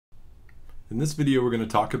In this video, we're going to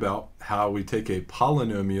talk about how we take a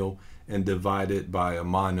polynomial and divide it by a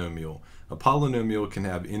monomial. A polynomial can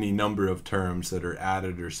have any number of terms that are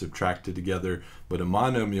added or subtracted together, but a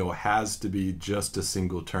monomial has to be just a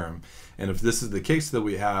single term. And if this is the case that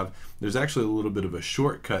we have, there's actually a little bit of a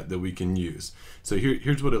shortcut that we can use. So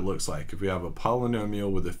here's what it looks like. If we have a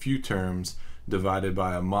polynomial with a few terms divided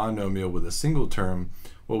by a monomial with a single term,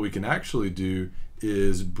 what we can actually do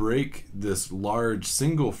is break this large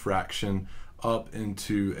single fraction up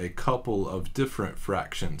into a couple of different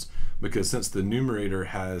fractions, because since the numerator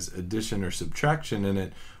has addition or subtraction in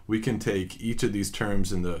it, we can take each of these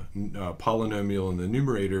terms in the polynomial in the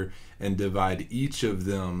numerator and divide each of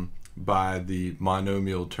them by the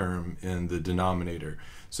monomial term in the denominator.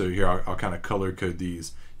 So here I'll kind of color code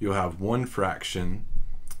these. You'll have one fraction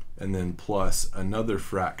and then plus another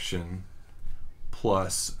fraction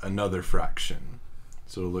plus another fraction.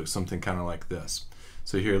 So it'll look something kind of like this.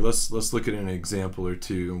 So here, let's look at an example or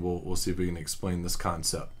two, and we'll see if we can explain this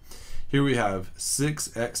concept. Here we have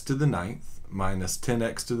 6x to the 9th minus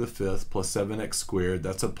 10x to the 5th plus 7x squared.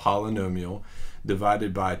 That's a polynomial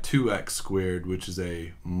divided by 2x squared, which is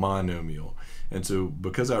a monomial. And so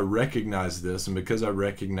because I recognize this, and because I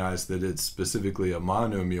recognize that it's specifically a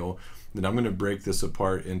monomial, then I'm going to break this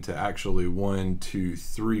apart into actually 1, 2,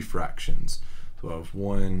 3 fractions. So I have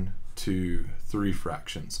 1, 2, 3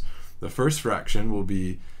 fractions. The first fraction will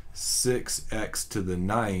be 6x to the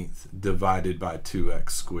 9th divided by 2x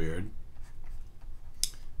squared.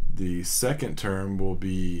 The second term will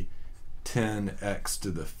be 10x to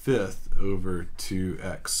the 5th over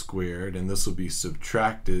 2x squared, and this will be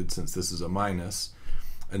subtracted since this is a minus.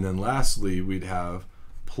 And then lastly, we'd have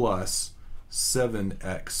plus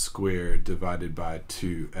 7x squared divided by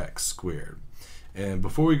 2x squared. And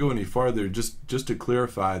before we go any farther, just to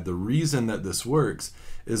clarify, the reason that this works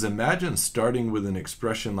is, imagine starting with an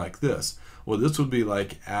expression like this. Well, this would be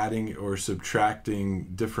like adding or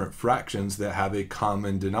subtracting different fractions that have a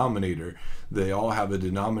common denominator. They all have a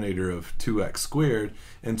denominator of 2x squared,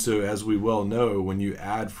 and so as we well know, when you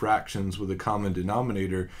add fractions with a common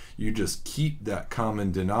denominator, you just keep that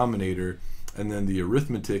common denominator, and then the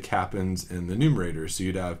arithmetic happens in the numerator. So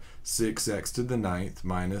you'd have 6x to the 9th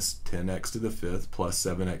minus 10x to the 5th plus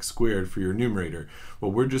 7x squared for your numerator.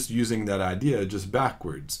 Well, we're just using that idea just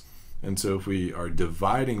backwards. And so if we are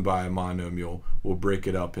dividing by a monomial, we'll break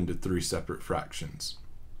it up into 3 separate fractions.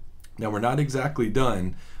 Now we're not exactly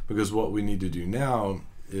done, because what we need to do now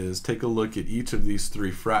is take a look at each of these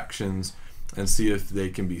 3 fractions and see if they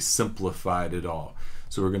can be simplified at all.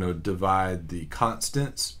 So we're going to divide the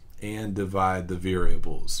constants and divide the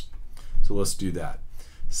variables. So let's do that.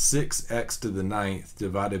 6x to the 9th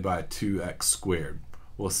divided by 2x squared.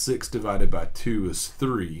 Well, 6 divided by 2 is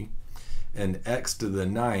 3, and x to the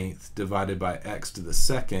 9th divided by x to the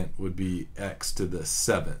 2nd would be x to the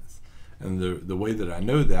 7th. And the way that I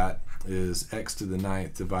know that is x to the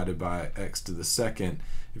 9th divided by x to the 2nd.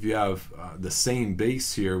 If you have the same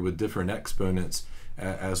base here with different exponents,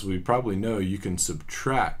 as we probably know, you can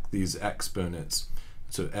subtract these exponents.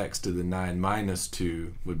 So x to the 9 minus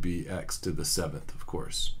 2 would be x to the 7th, of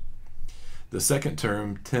course. The second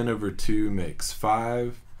term, 10 over 2 makes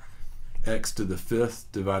 5. X to the 5th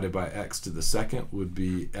divided by x to the 2nd would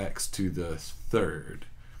be x to the 3rd.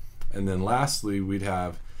 And then lastly, we'd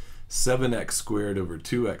have 7x squared over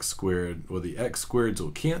 2x squared. Well, the x squareds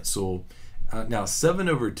will cancel. Now 7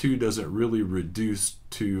 over 2 doesn't really reduce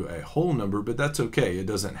to a whole number, but that's okay. It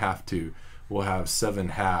doesn't have to. We'll have 7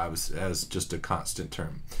 halves as just a constant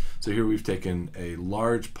term. So here we've taken a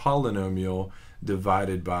large polynomial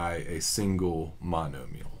divided by a single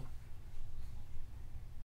monomial.